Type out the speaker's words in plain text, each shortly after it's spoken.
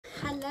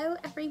Hello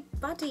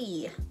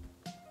everybody!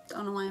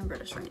 Don't know why I'm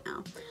British right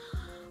now.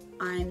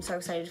 I'm so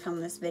excited to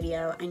film this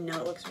video. I know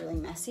it looks really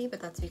messy, but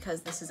that's because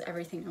this is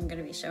everything I'm going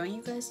to be showing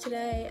you guys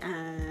today,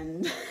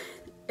 and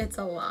it's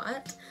a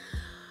lot.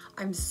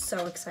 I'm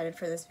so excited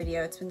for this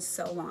video. It's been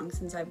so long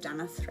since I've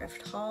done a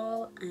thrift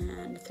haul,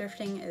 and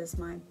thrifting is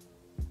my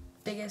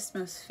biggest,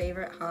 most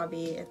favorite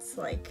hobby. It's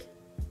like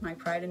my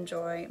pride and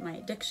joy, my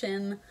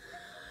addiction.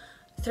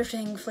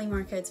 Thrifting, flea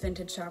markets,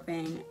 vintage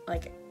shopping,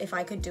 like if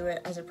I could do it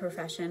as a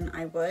profession,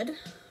 I would.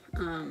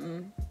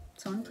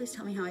 Someone please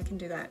tell me how I can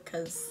do that,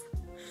 because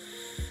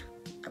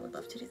I would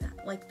love to do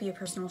that. Like be a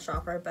personal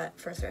shopper, but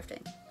for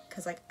thrifting,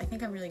 because like I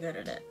think I'm really good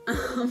at it.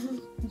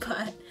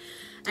 But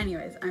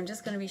anyways, I'm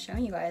just going to be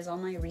showing you guys all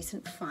my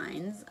recent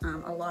finds.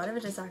 A lot of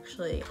it is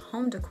actually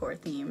home decor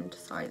themed.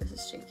 Sorry, this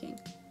is shaking.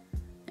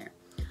 There.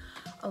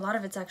 A lot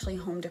of it's actually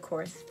home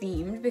decor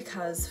themed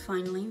because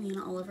finally me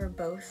and Oliver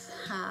both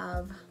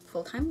have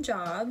full-time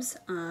jobs.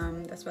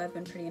 That's why I've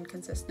been pretty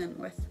inconsistent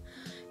with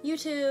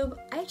YouTube.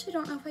 I actually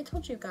don't know if I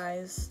told you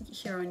guys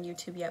here on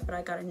YouTube yet, but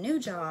I got a new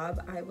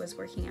job. I was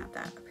working at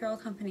that apparel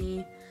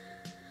company.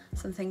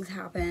 Some things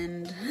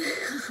happened.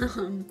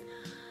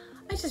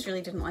 I just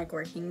really didn't like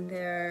working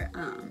there.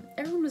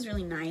 Everyone was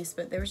really nice,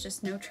 but there was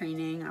just no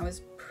training. I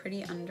was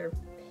pretty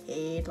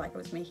underpaid. Like I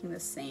was making the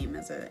same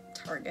as a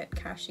Target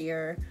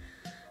cashier,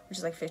 which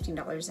is like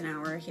 $15 an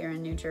hour here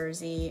in New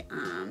Jersey.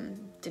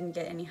 Didn't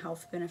get any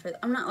health benefits.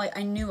 I'm not like,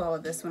 I knew all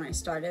of this when I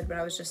started, but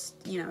I was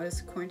just, you know, it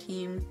was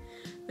quarantine.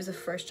 It was the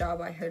first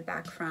job I heard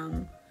back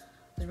from.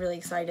 I was really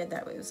excited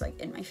that it was like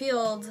in my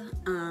field.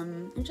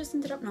 It just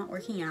ended up not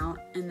working out.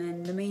 And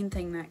then the main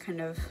thing that kind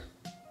of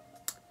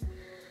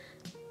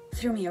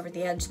threw me over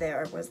the edge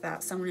there was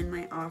that someone in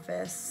my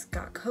office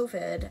got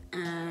COVID,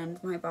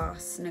 and my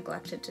boss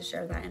neglected to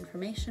share that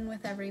information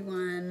with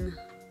everyone,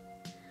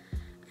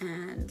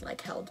 and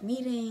like held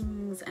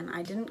meetings, and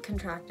I didn't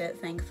contract it,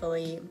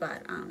 thankfully,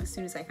 but as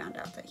soon as I found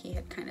out that he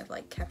had kind of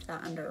like kept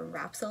that under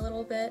wraps a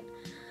little bit,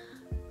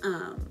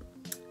 I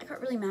got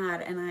really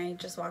mad and I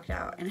just walked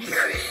out and I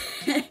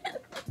quit.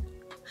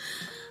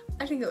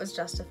 I think it was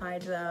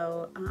justified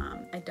though.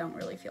 I don't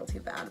really feel too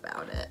bad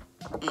about it,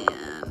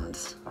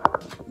 and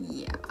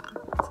yeah,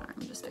 sorry,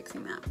 I'm just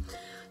fixing that.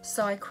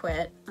 So I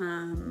quit.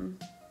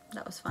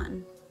 That was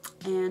fun,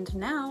 and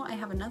now I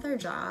have another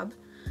job.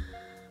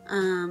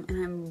 And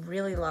I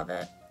really love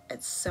it.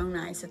 It's so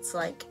nice. It's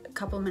like a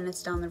couple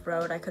minutes down the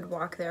road. I could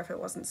walk there if it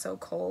wasn't so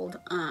cold.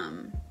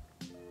 And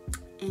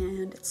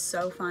it's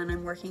so fun.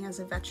 I'm working as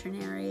a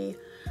veterinary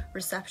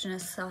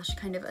receptionist /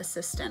 kind of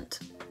assistant.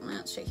 Well,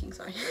 it's shaking,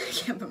 so I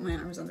can't put my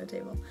arms on the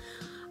table.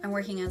 I'm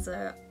working as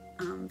a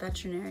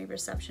veterinary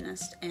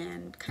receptionist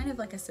and kind of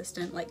like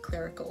assistant, like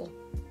clerical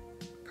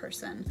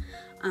person.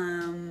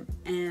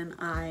 And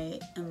I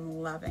am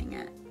loving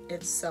it.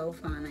 It's so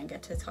fun. I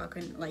get to talk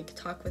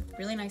with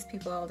really nice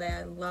people all day.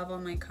 I love all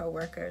my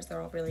coworkers.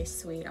 They're all really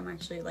sweet. I'm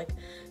actually like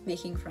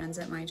making friends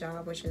at my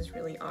job, which is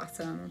really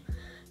awesome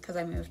because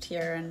I moved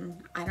here and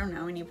I don't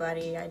know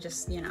anybody. I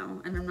just, you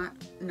know, and I'm not,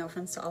 no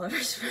offense to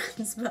Oliver's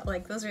friends, but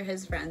like those are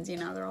his friends, you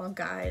know, they're all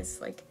guys.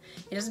 Like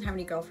he doesn't have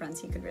any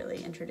girlfriends he could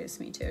really introduce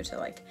me to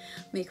like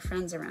make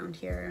friends around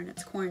here, and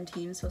it's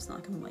quarantine, so it's not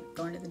like I'm like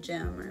going to the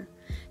gym, or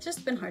it's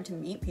just been hard to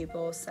meet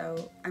people.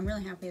 So I'm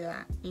really happy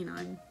that, you know,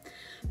 I'm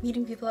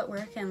meeting people at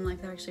work and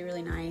like they're actually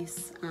really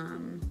nice.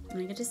 And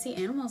I get to see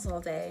animals all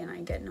day, and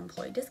I get an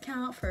employee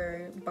discount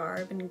for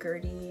Barb and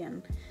Gertie,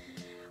 and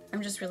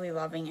I'm just really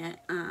loving it.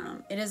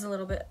 It is a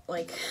little bit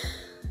like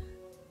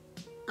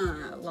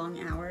long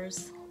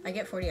hours. I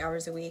get 40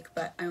 hours a week,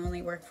 but I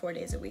only work 4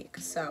 days a week.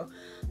 So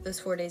those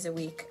 4 days a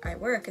week I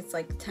work, it's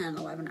like 10,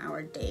 11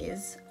 hour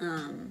days.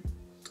 And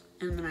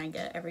then I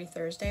get every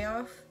Thursday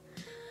off.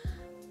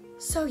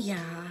 So yeah,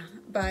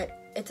 but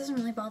it doesn't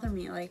really bother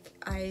me. Like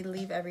I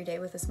leave every day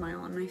with a smile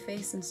on my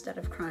face instead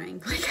of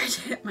crying like I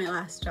did at my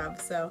last job,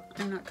 so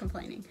I'm not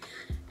complaining.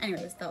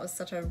 Anyways, that was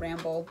such a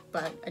ramble,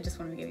 but I just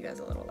wanted to give you guys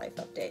a little life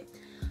update.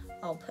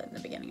 I'll put in the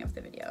beginning of the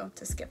video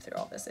to skip through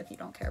all this if you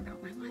don't care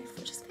about my life,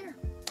 which is fair.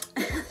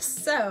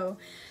 So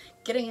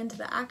getting into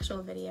the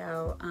actual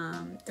video,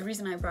 the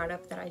reason I brought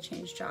up that I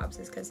changed jobs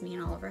is because me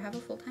and Oliver have a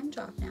full-time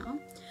job now,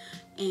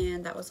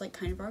 and that was like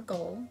kind of our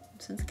goal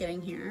since getting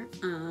here.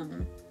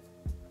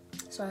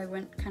 So I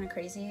went kind of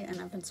crazy, and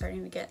I've been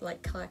starting to get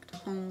like collect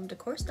home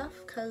decor stuff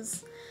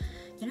because,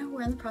 you know,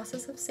 we're in the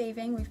process of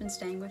saving. We've been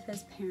staying with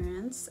his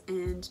parents,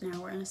 and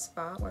now we're in a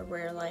spot where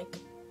we're like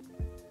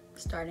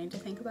starting to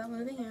think about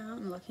moving out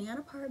and looking at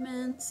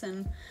apartments,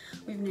 and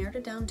we've narrowed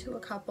it down to a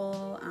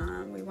couple.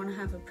 We want to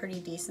have a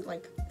pretty decent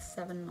like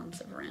 7 months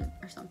of rent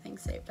or something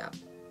saved up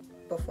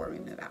before we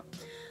move out.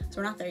 So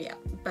we're not there yet,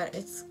 but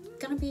it's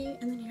gonna be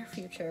in the near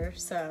future.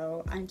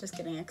 So I'm just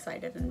getting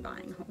excited and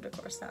buying home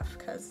decor stuff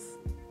because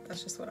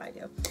that's just what I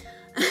do.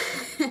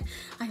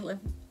 I live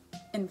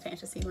in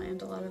fantasy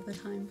land a lot of the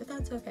time, but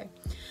that's okay.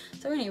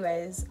 So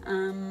anyways,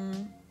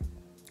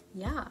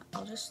 yeah,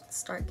 I'll just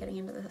start getting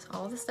into this,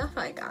 all the stuff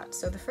I got.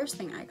 So the first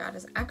thing I got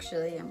is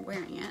actually, I'm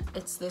wearing it.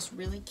 It's this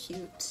really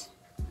cute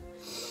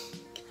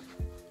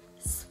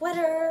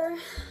sweater.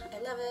 I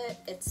love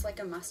It's like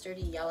a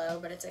mustardy yellow,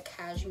 but it's a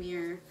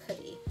cashmere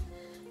hoodie.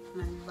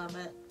 And I love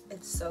it.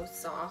 It's so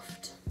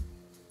soft.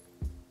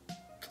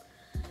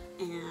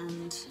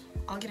 And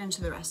I'll get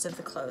into the rest of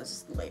the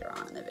clothes later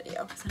on in the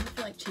video because I don't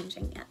feel like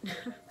changing yet.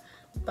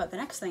 But the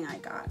next thing I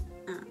got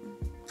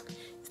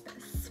is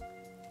this.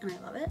 And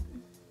I love it.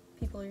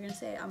 People are gonna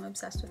say I'm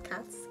obsessed with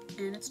cats,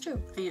 and it's true,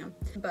 I am.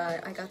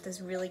 But I got this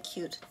really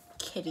cute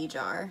kitty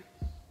jar.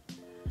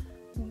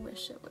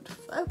 Wish it would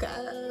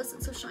focus,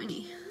 it's so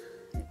shiny.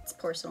 It's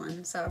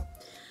porcelain, so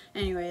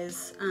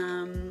anyways,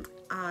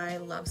 I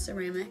love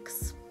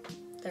ceramics.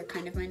 They're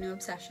kind of my new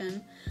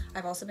obsession.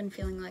 I've also been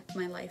feeling like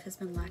my life has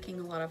been lacking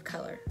a lot of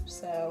color,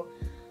 so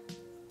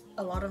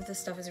a lot of this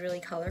stuff is really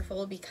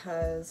colorful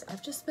because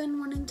I've just been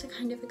wanting to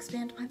kind of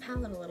expand my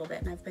palette a little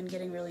bit, and I've been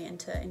getting really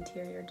into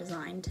interior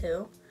design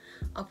too.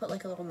 I'll put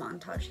like a little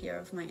montage here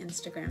of my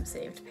Instagram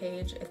saved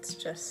page. It's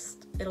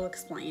just, it'll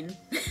explain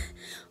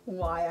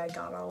why I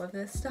got all of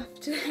this stuff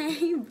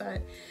today,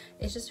 but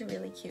it's just a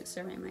really cute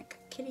ceramic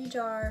kitty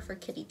jar for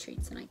kitty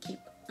treats, and I keep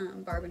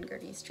Barb and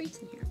Gertie's treats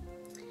in here.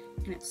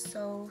 And it's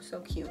so, so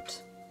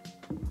cute.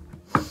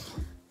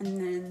 And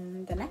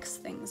then the next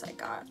things I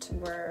got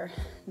were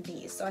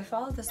these. So I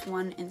follow this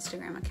one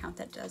Instagram account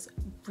that does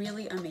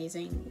really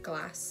amazing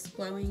glass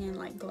blowing and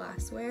like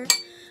glassware.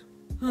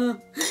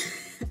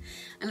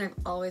 And I've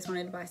always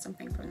wanted to buy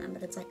something from them,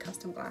 but it's like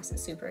custom glass,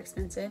 it's super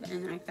expensive.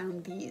 And then I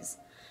found these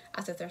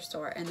at the thrift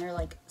store, and they're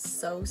like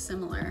so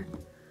similar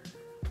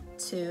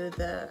to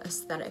the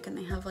aesthetic, and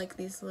they have like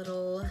these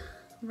little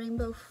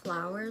rainbow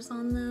flowers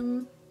on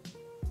them.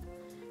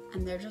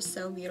 And they're just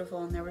so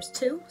beautiful, and there was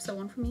two, so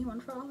one for me, one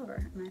for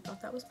Oliver, and I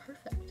thought that was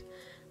perfect.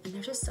 And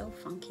they're just so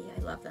funky, I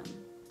love them.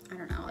 I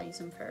don't know, I'll use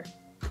them for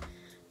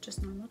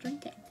just normal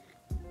drinking,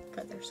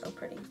 but they're so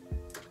pretty.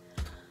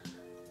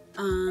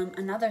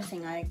 Another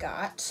thing I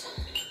got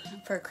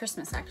for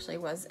Christmas actually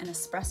was an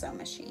espresso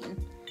machine.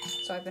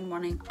 So I've been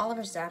wanting,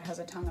 Oliver's dad has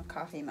a ton of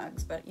coffee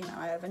mugs, but you know,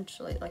 I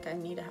eventually, like, I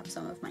need to have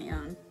some of my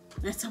own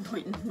at some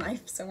point in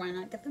life, so why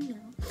not get them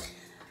now?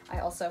 I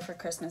also, for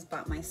Christmas,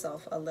 bought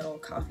myself a little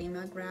coffee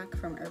mug rack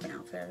from Urban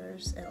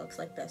Outfitters. It looks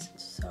like this,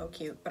 it's so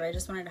cute, but I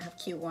just wanted to have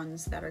cute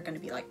ones that are gonna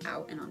be like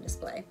out and on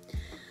display.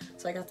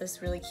 So I got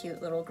this really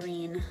cute little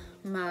green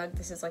mug.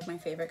 This is like my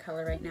favorite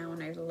color right now,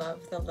 and I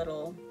love the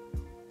little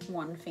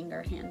one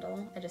finger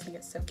handle. I just think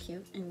it's so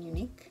cute and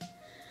unique.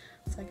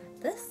 So I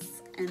got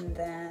this, and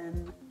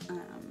then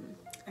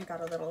I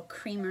got a little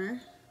creamer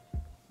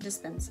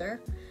dispenser.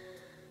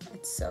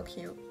 It's so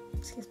cute,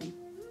 excuse me.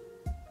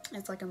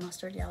 It's like a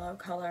mustard yellow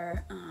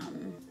color,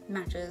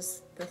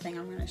 matches the thing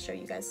I'm gonna show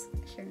you guys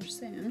here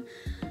soon.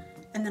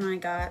 And then I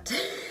got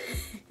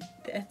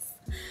this.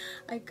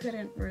 I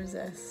couldn't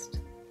resist.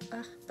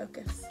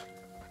 Focus.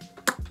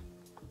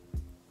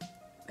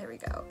 There we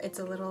go. It's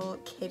a little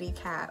kitty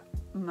cat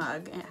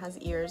mug, and it has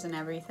ears and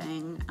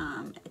everything.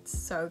 It's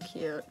so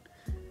cute.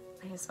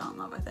 I just fell in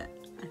love with it.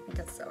 I think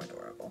it's so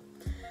adorable.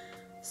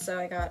 So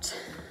I got,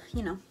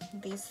 you know,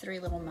 these three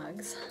little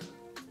mugs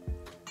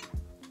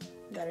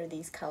that are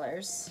these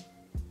colors.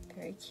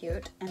 Very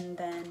cute. And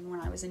then when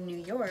I was in New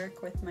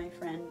York with my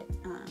friend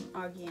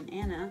Augie and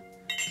Anna,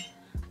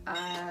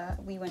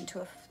 we went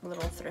to a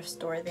little thrift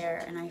store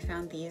there, and I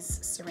found these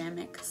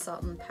ceramic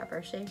salt and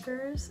pepper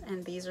shakers,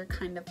 and these are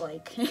kind of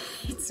like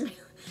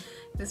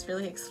this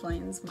really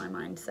explains my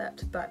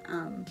mindset, but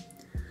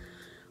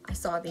I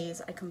saw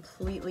these, I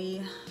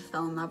completely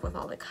fell in love with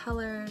all the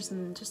colors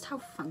and just how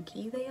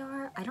funky they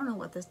are. I don't know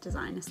what this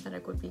design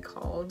aesthetic would be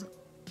called.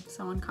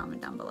 Someone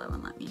comment down below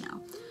and let me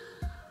know.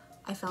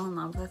 I fell in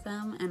love with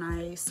them, and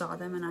I saw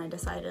them, and I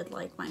decided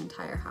like my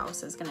entire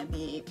house is gonna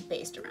be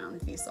based around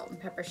these salt and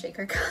pepper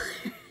shaker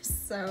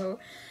colors.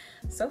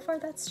 So far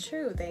that's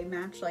true. They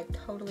match like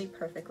totally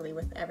perfectly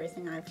with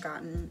everything I've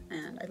gotten,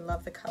 and I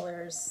love the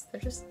colors.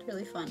 They're just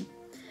really fun,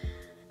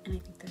 and I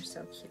think they're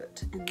so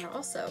cute. And they're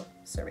also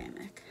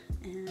ceramic,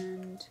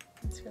 and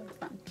it's really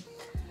fun.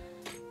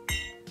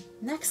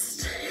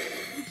 Next,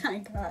 I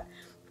got,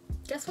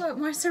 guess what,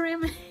 more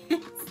ceramics.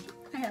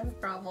 I have a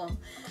problem.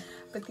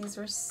 But these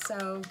were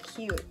so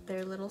cute.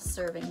 They're little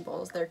serving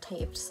bowls. They're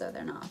taped so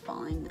they're not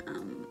falling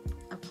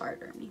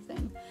apart or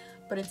anything.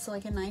 But it's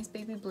like a nice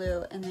baby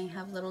blue, and they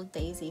have little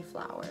daisy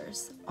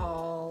flowers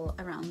all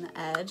around the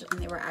edge, and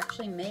they were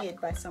actually made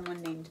by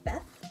someone named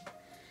Beth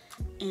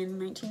in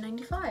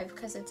 1995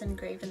 because it's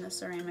engraved in the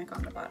ceramic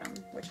on the bottom,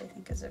 which I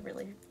think is a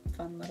really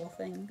fun little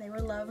thing. They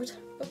were loved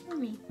before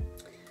me.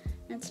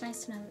 And it's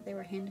nice to know that they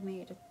were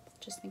handmade. I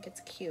just think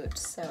it's cute,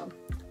 so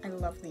I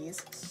love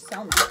these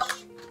so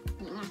much.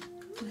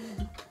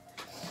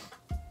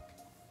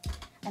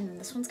 And then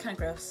this one's kind of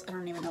gross. I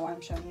don't even know why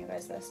I'm showing you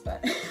guys this,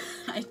 but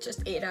I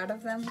just ate out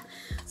of them,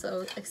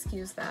 so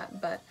excuse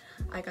that. But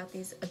I got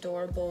these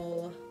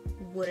adorable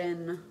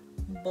wooden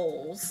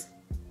bowls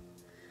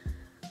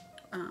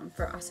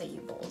for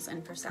acai bowls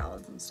and for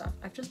salads and stuff.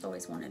 I've just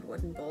always wanted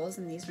wooden bowls,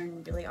 and these were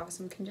in really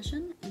awesome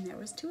condition, and there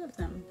was 2 of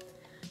them.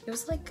 It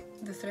was like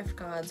the thrift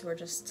gods were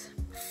just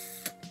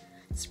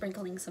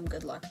sprinkling some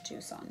good luck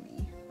juice on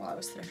me while I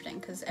was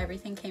thrifting, because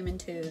everything came in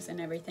twos and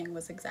everything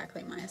was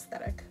exactly my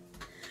aesthetic.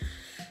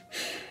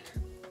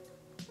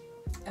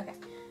 Okay,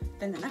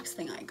 then the next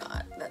thing I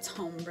got that's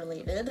home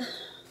related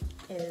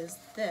is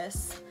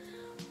this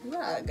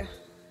rug.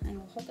 And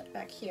I'll hold it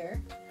back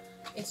here.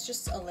 It's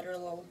just a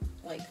literal,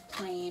 like,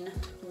 plain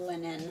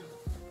linen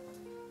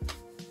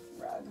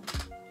rug.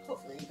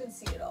 Hopefully you can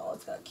see it all.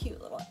 It's got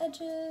cute little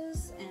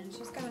edges, and it's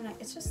just got a nice,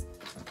 it's just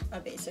a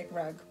basic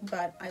rug,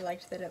 but I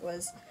liked that it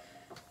was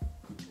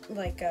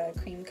like a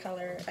cream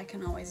color. I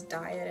can always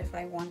dye it if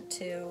I want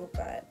to,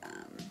 but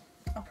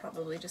I'll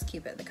probably just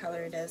keep it the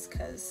color it is,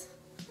 because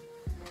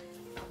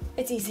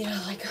it's easy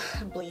to like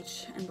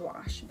bleach and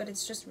wash, but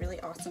it's just really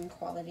awesome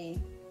quality,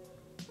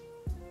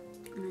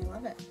 and I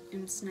love it.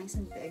 And it's nice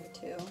and big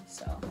too,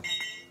 so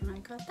I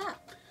got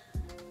that.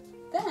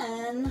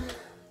 Then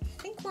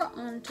I think we're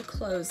on to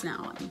clothes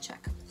now. Let me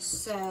check.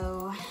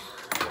 So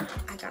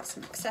I got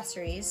some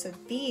accessories. So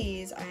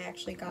these I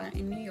actually got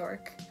in New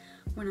York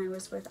when I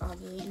was with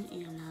Augie and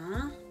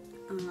Anna.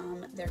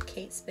 They're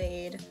Kate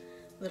Spade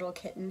little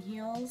kitten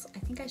heels. I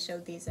think I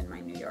showed these in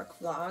my New York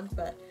vlog,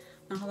 but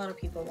not a lot of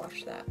people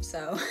watched that,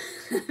 so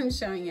I'm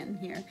showing it in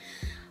here.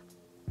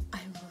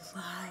 I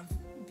love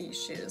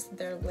these shoes.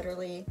 They're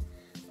literally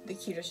the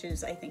cutest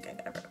shoes I think I've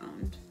ever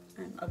owned.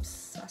 I'm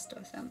obsessed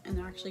with them, and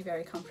they're actually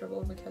very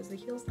comfortable because the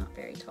heel's not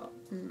very tall,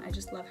 and I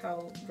just love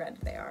how red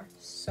they are.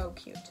 So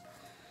cute.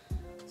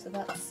 So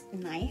that's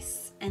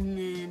nice. And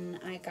then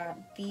I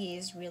got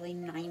these really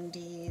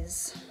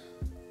 90s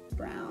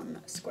brown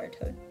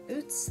square-toed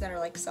boots that are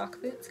like sock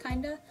boots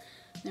kinda.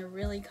 They're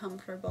really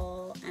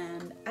comfortable,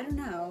 and I don't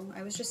know,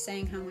 I was just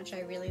saying how much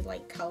I really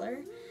like color,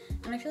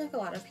 and I feel like a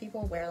lot of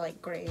people wear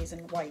like grays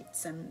and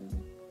whites and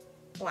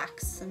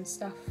blacks and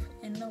stuff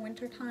in the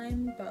winter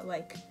time, but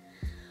like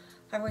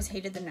I've always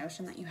hated the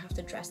notion that you have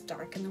to dress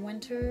dark in the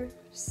winter,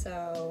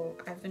 so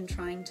I've been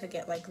trying to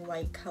get like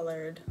light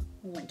colored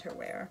winter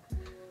wear,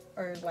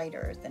 or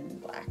lighter than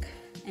black,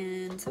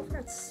 and so far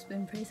it's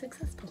been pretty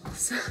successful,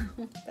 so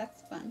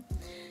that's fun.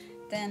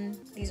 Then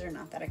these are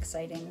not that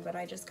exciting, but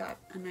I just got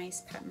a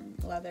nice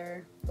patent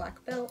leather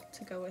black belt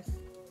to go with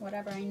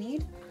whatever I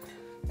need.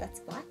 That's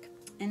black.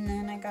 And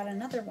then I got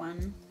another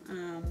one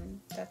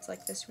that's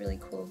like this really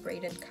cool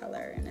braided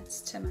color, and it's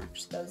to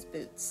match those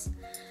boots.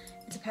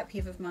 It's a pet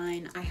peeve of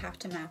mine. I have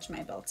to match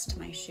my belts to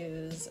my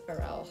shoes,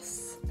 or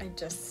else I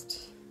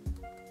just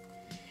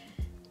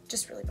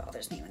really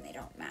bothers me when they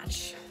don't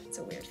match. It's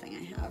a weird thing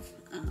I have.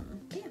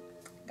 But yeah,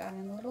 got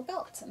in a little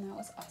belt, and that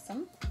was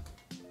awesome.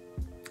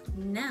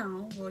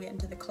 Now we'll get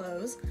into the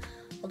clothes.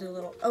 I'll do a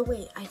little, oh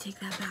wait, I take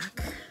that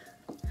back.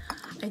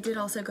 I did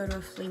also go to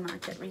a flea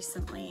market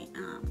recently,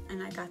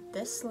 and I got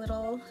this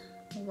little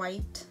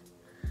white,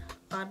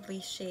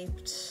 oddly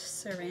shaped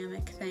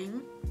ceramic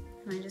thing,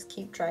 and I just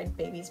keep dried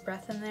baby's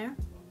breath in there.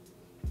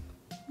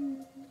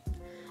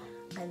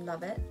 I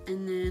love it.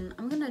 And then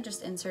I'm gonna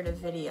just insert a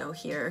video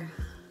here,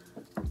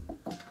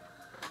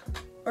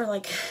 or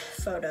like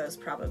photos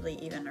probably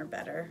even are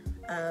better,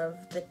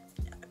 of the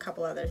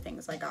couple other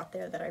things I got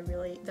there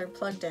that they're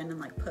plugged in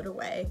and like put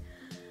away,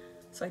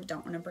 so I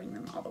don't want to bring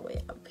them all the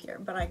way up here.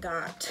 But I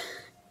got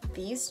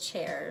these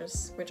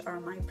chairs, which are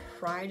my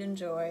pride and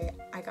joy.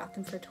 I got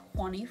them for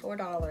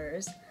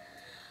 $24,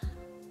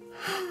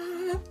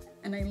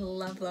 and I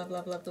love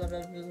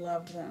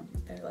them.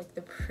 They're like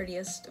the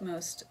prettiest,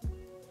 most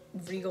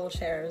regal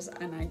chairs,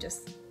 and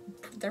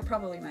they're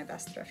probably my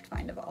best thrift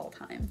find of all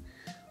time.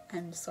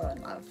 I'm so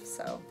in love.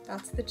 So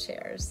that's the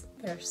chairs.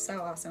 They're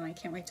so awesome. I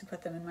can't wait to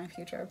put them in my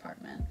future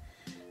apartment.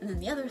 And then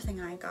the other thing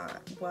I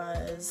got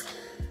was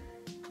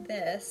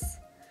this.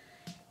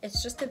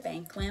 It's just a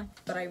bank lamp,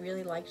 but I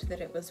really liked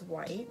that it was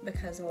white,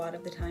 because a lot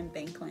of the time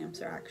bank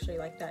lamps are actually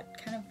like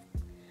that kind of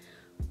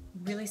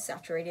really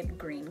saturated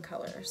green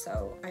color.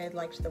 So I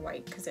liked the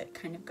white because it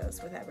kind of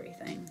goes with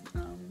everything.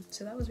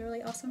 So that was a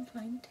really awesome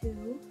find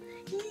too.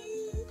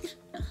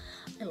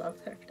 I love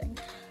thrifting.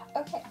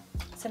 Okay.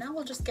 So now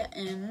we'll just get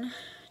in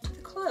to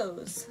the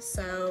clothes.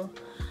 So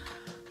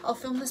I'll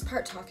film this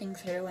part talking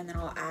through, and then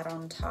I'll add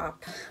on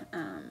top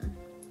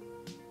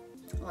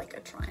like a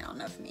try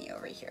on of me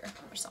over here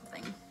or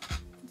something.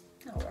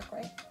 That'll work,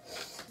 right?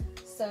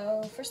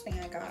 So first thing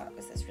I got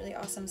was this really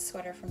awesome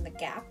sweater from the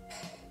Gap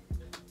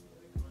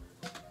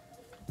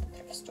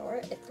thrift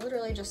store. It's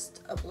literally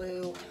just a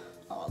blue,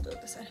 I'll do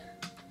it this side.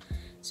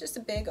 It's just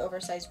a big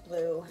oversized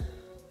blue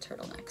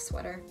turtleneck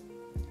sweater.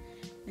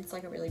 It's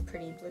like a really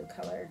pretty blue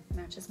color,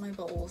 matches my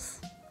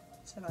bowls,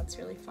 so that's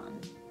really fun,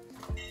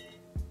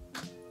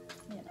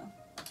 you know.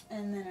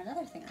 And then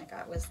another thing I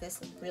got was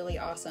this really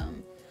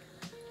awesome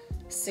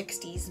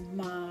 60s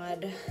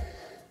mod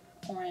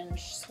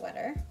orange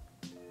sweater.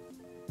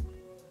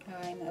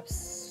 I'm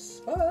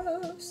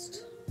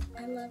obsessed.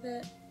 I love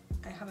it.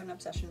 I have an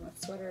obsession with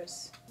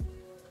sweaters.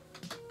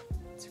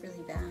 It's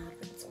really bad,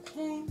 but it's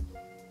okay.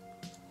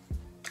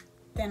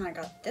 Then I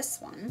got this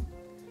one,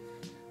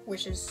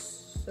 which is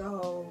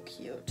so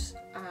cute.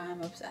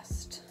 I'm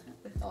obsessed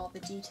with all the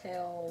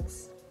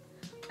details.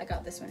 I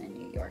got this one in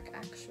New York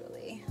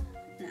actually,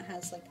 and it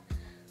has like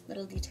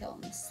little detail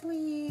on the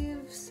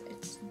sleeves.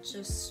 It's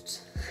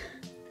just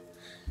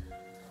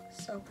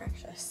so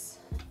precious.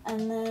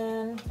 And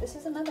then this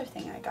is another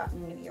thing I got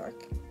in New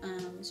York.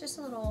 It's just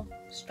a little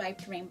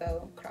striped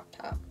rainbow crop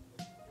top.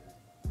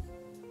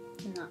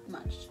 Not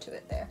much to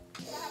it there.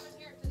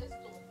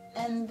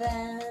 And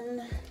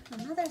then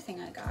another thing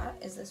I got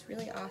is this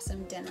really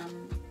awesome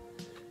denim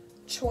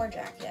chore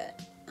jacket.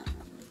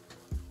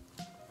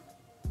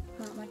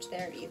 Not much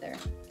there either.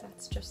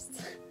 That's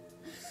just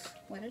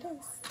what it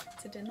is.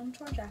 It's a denim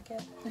chore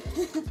jacket.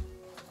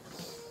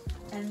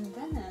 And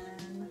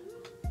then,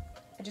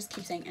 I just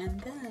keep saying and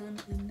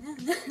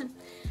then,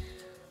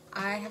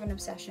 I have an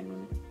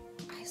obsession.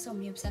 I have so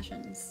many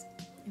obsessions.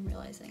 I'm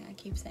realizing I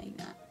keep saying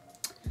that.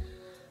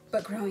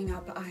 But growing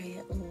up,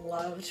 I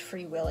loved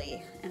Free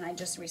Willy, and I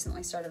just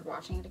recently started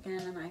watching it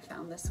again, and I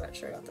found this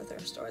sweatshirt at the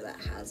thrift store that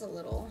has a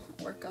little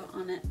workout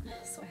on it,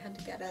 so I had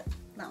to get it.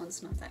 That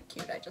one's not that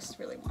cute, I just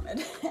really wanted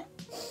it.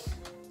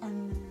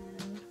 And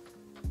then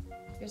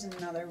here's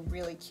another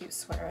really cute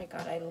sweater I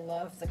got. I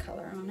love the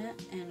color on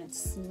it, and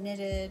it's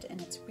knitted,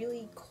 and it's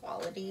really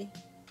quality.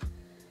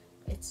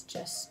 It's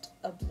just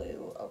a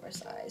blue,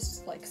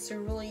 oversized, like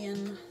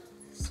cerulean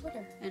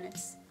sweater, and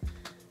it's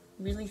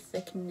really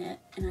thick knit,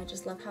 and I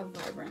just love how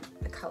vibrant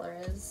the color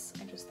is.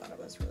 I just thought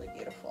it was really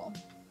beautiful.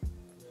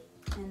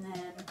 And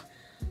then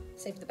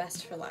save the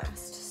best for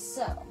last.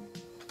 So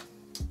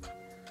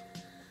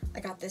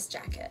I got this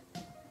jacket.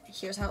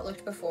 Here's how it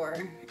looked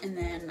before, and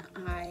then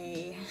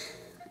I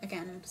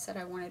again said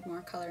I wanted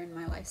more color in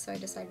my life, so I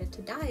decided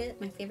to dye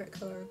it my favorite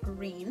color,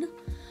 green.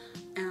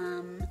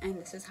 And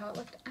this is how it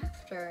looked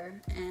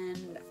after,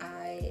 and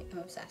I am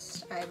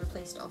obsessed. I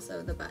replaced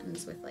also the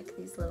buttons with like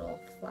these little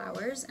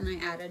flowers, and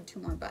I added 2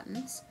 more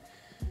buttons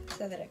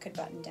so that it could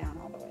button down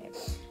all the way.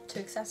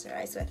 To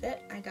accessorize with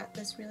it, I got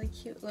this really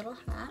cute little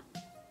hat.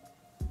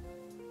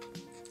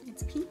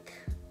 It's pink.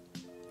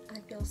 I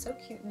feel so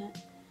cute in it.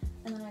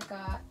 And then I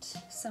got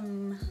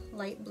some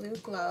light blue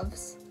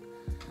gloves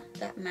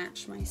that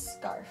match my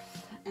scarf.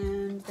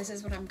 And this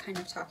is what I'm kind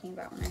of talking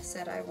about when I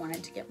said I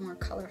wanted to get more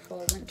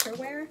colorful winter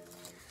wear.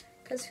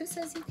 Because who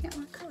says you can't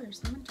wear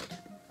colors in wintertime?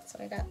 So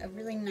I got a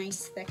really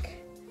nice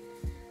thick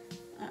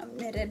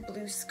knitted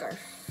blue scarf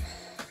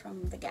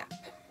from the Gap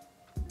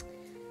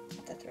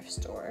at the thrift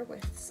store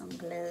with some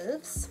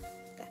gloves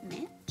that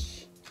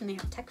match. And they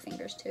have tech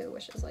fingers too,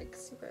 which is like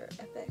super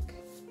epic.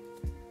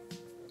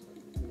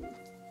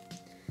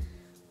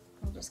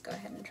 I'll just go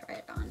ahead and try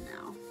it on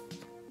now.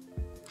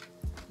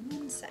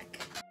 1 sec.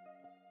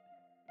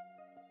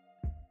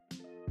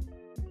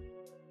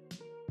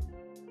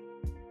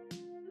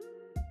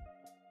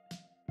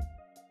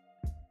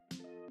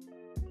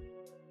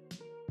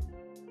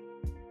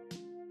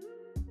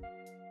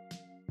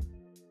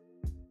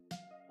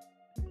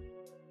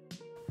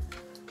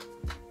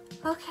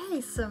 Okay,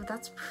 so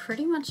that's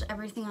pretty much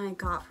everything I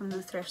got from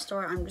the thrift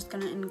store. I'm just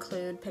gonna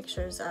include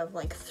pictures of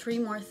like 3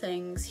 more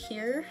things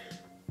here,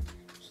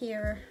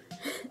 here,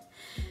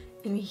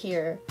 and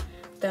here.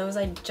 Those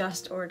I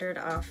just ordered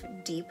off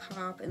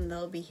Depop, and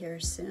they'll be here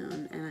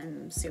soon, and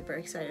I'm super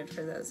excited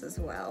for those as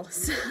well.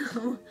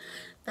 So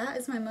that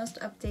is my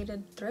most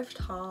updated thrift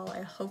haul.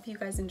 I hope you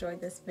guys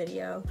enjoyed this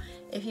video.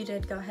 If you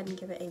did, go ahead and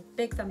give it a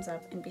big thumbs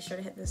up, and be sure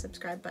to hit the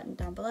subscribe button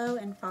down below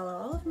and follow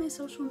all of my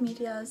social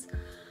medias.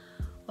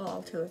 Well,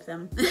 all 2 of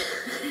them.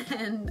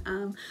 And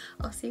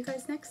I'll see you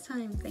guys next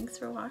time. Thanks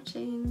for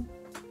watching.